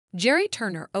Gerry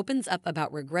Turner opens up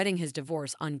about regretting his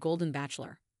divorce on Golden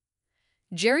Bachelor.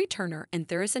 Gerry Turner and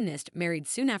Theresa Nist married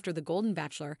soon after The Golden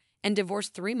Bachelor and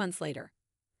divorced 3 months later.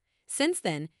 Since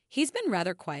then, he's been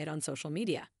rather quiet on social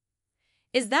media.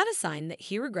 Is that a sign that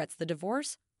he regrets the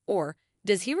divorce? Or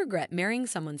does he regret marrying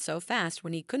someone so fast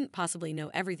when he couldn't possibly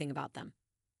know everything about them?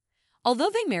 Although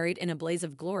they married in a blaze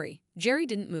of glory, Gerry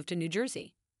didn't move to New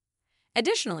Jersey.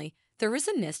 Additionally,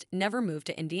 Theresa Nist never moved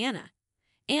to Indiana.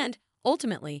 And,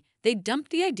 ultimately, they dumped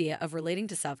the idea of relating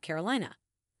to South Carolina.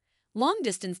 Long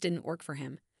distance didn't work for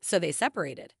him, so they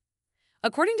separated.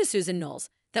 According to Susan Knowles,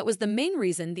 that was the main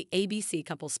reason the ABC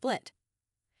couple split.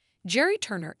 Gerry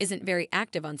Turner isn't very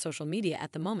active on social media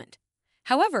at the moment.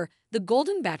 However, the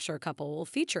Golden Bachelor couple will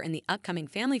feature in the upcoming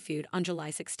Family Feud on July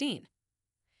 16.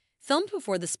 Filmed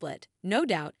before the split, no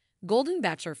doubt, Golden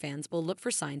Bachelor fans will look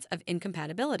for signs of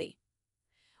incompatibility.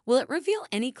 Will it reveal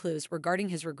any clues regarding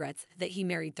his regrets that he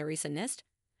married Theresa Nist?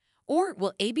 Or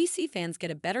will ABC fans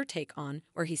get a better take on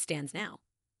where he stands now?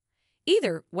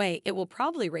 Either way, it will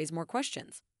probably raise more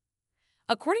questions.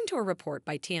 According to a report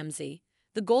by TMZ,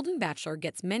 the Golden Bachelor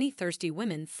gets many thirsty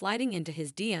women sliding into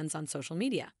his DMs on social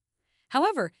media.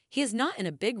 However, he is not in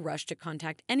a big rush to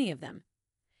contact any of them.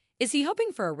 Is he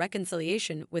hoping for a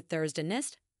reconciliation with Theresa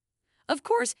Nist? Of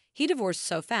course, he divorced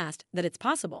so fast that it's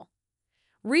possible.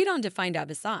 Read on to find out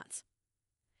his thoughts.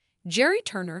 Gerry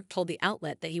Turner told the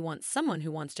outlet that he wants someone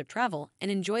who wants to travel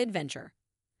and enjoy adventure.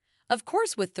 Of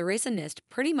course, with Theresa Nist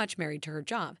pretty much married to her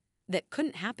job, that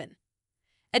couldn't happen.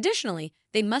 Additionally,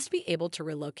 they must be able to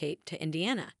relocate to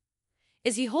Indiana.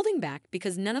 Is he holding back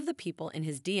because none of the people in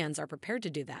his DMs are prepared to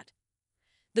do that?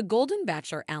 The Golden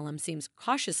Bachelor alum seems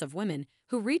cautious of women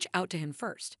who reach out to him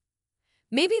first.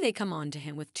 Maybe they come on to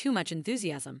him with too much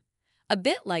enthusiasm, a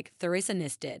bit like Theresa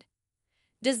Nist did.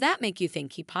 Does that make you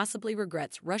think he possibly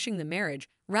regrets rushing the marriage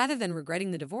rather than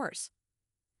regretting the divorce?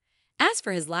 As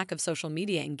for his lack of social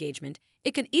media engagement,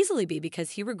 it could easily be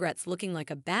because he regrets looking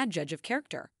like a bad judge of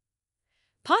character.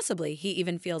 Possibly he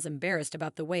even feels embarrassed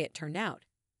about the way it turned out.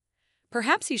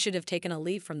 Perhaps he should have taken a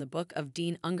leaf from the book of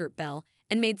Dean Ungert Bell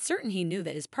and made certain he knew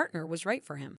that his partner was right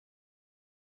for him.